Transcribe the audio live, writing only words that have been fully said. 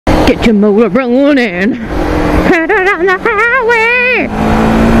Get your motor running, head out on the highway,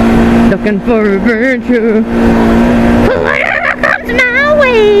 looking for adventure, whatever comes my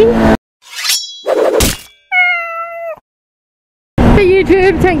way. Hey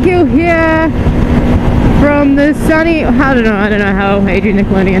YouTube, Tank Kill here from the sunny, I don't know how Adrian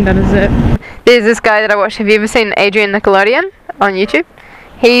Nickelodeon does it. There's this guy that I watch. Have you ever seen Adrian Nickelodeon on YouTube?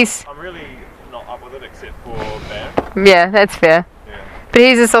 I'm really not up with it except for BAM. Yeah, that's fair. Yeah. But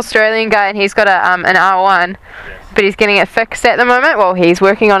he's this Australian guy and he's got an R1, yes. But he's getting it fixed at the moment. Well, he's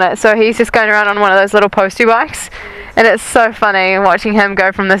working on it, so he's just going around on one of those little postie bikes, and it's so funny watching him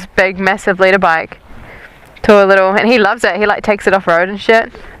go from this big, massive leader bike to a little, and he loves it. He like takes it off road and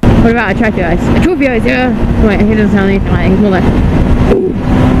shit. What about a trophy ice? A trophy ice, yeah. Wait, he doesn't sound anything like it. He's more like, oh,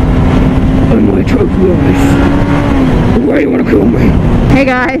 I'm my trophy ice. Why do you want to kill me? Hey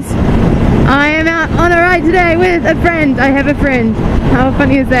guys, I am out on a ride today with a friend. I have a friend. How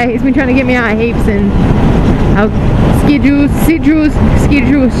funny is that? He's been trying to get me out heaps, and our schedules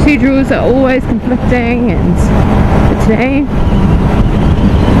are always conflicting, and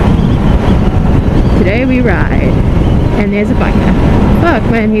today we ride, and there's a biker. Fuck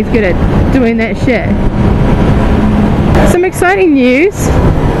man, he's good at doing that shit. Some exciting news.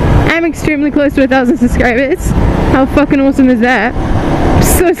 I'm extremely close to 1,000 subscribers. How fucking awesome is that?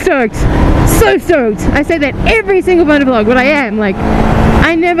 So stoked. So stoked. I say that every single motovlog, but I am. Like,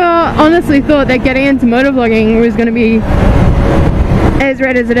 I never honestly thought that getting into motovlogging was going to be as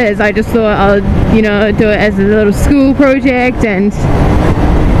rad as it is. I just thought I'll, you know, do it as a little school project, and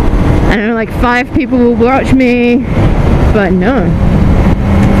I don't know, like 5 people will watch me, but no.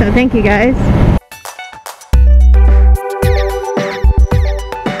 So thank you guys.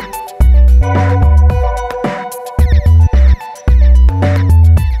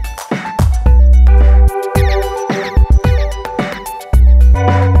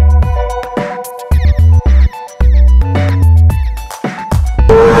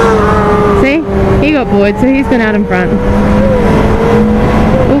 He got bored, so he's gone out in front.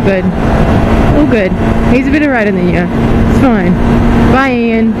 All good. All good. He's a bit rider than you. It's fine. Bye,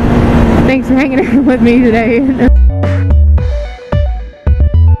 Ian. Thanks for hanging out with me today.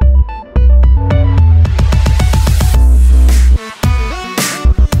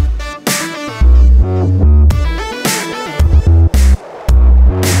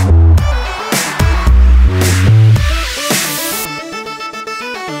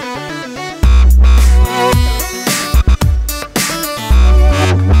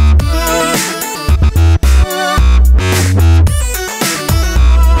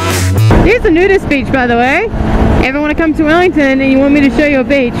 Here's a nudist beach, by the way. Ever want to come to Wellington and you want me to show you a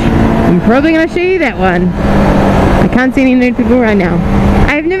beach, I'm probably going to show you that one. I can't see any nude people right now.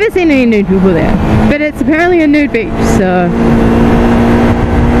 I've never seen any nude people there, but it's apparently a nude beach, so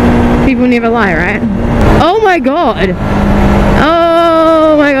people never lie, right? Oh my god!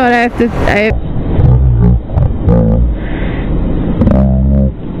 Oh my god,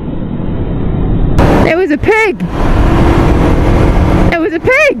 There was a pig! It was a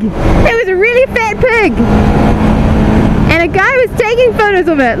pig! It was a really fat pig! And a guy was taking photos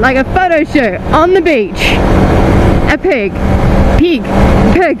of it, like a photo shoot, on the beach. A pig. Pig.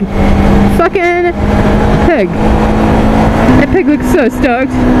 Pig. Fucking pig. That pig looks so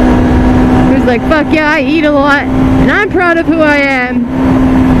stoked. He was like, fuck yeah, I eat a lot, and I'm proud of who I am.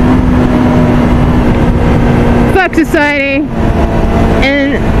 Fuck society.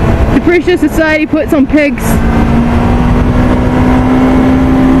 And the pressure society puts on pigs.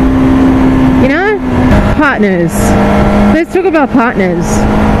 You know? Partners. Let's talk about partners.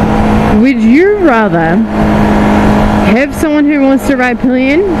 Would you rather have someone who wants to ride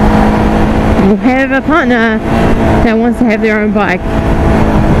pillion, or have a partner that wants to have their own bike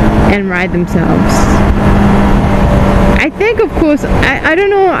and ride themselves? I think, of course, I don't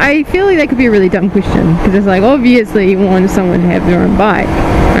know, I feel like that could be a really dumb question, because it's like, obviously you want someone to have their own bike,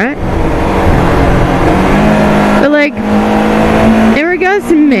 right? But like, in regards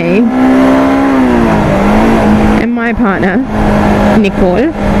to me and my partner,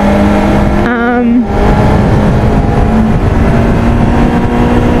 Nicole,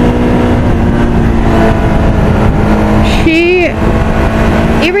 she,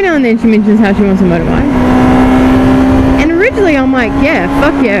 every now and then she mentions how she wants a motorbike. And originally I'm like, yeah,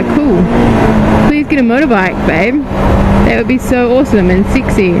 fuck yeah, cool. Please get a motorbike, babe. That would be so awesome and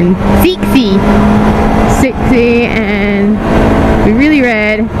sexy and sexy and be really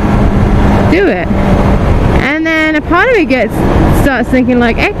rad. Do it. And then a part of me starts thinking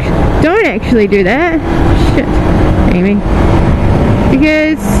like, don't actually do that. Shit, Amy.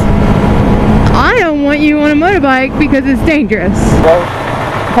 Because I don't want you on a motorbike because it's dangerous.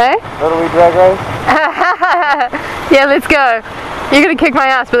 Hey? Little we drag race? Yeah, let's go. You're gonna kick my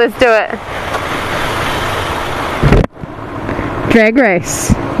ass, but let's do it. Drag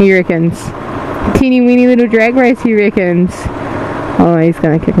race, he reckons. Teeny weeny little drag race, he reckons. Oh, he's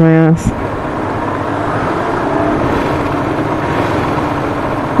gonna kick my ass.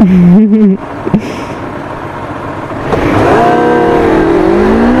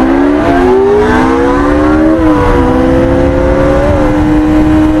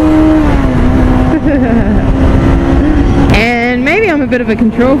 And maybe I'm a bit of a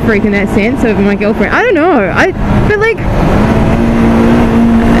control freak in that sense over my girlfriend. I don't know. But like,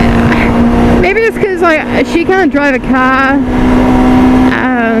 maybe it's because like she can't drive a car.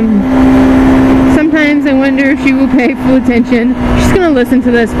 Sometimes I wonder if she will pay full attention. She's gonna listen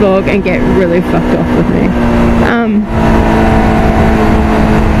to this vlog and get really fucked off with me.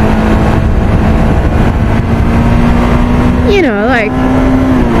 You know, like,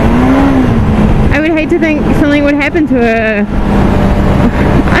 I would hate to think something would happen to her.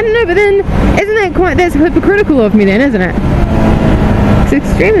 I don't know, but then isn't that that's hypocritical of me then, isn't it? It's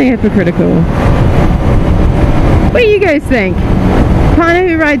extremely hypocritical. What do you guys think? Partner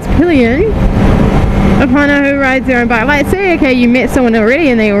who rides pillion, a partner who rides their own bike. Like, say, okay, you met someone already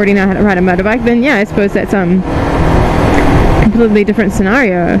and they already know how to ride a motorbike, then yeah, I suppose that's completely different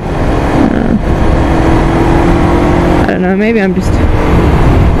scenario. I don't know, maybe I'm just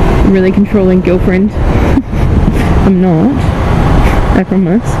really controlling girlfriend. I'm not. I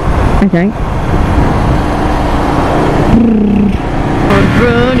promise. Okay.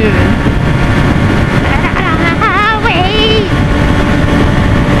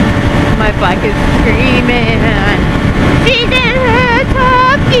 My bike is screaming. She's in her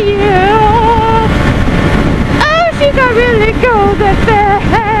top gear. Oh, she got really golden.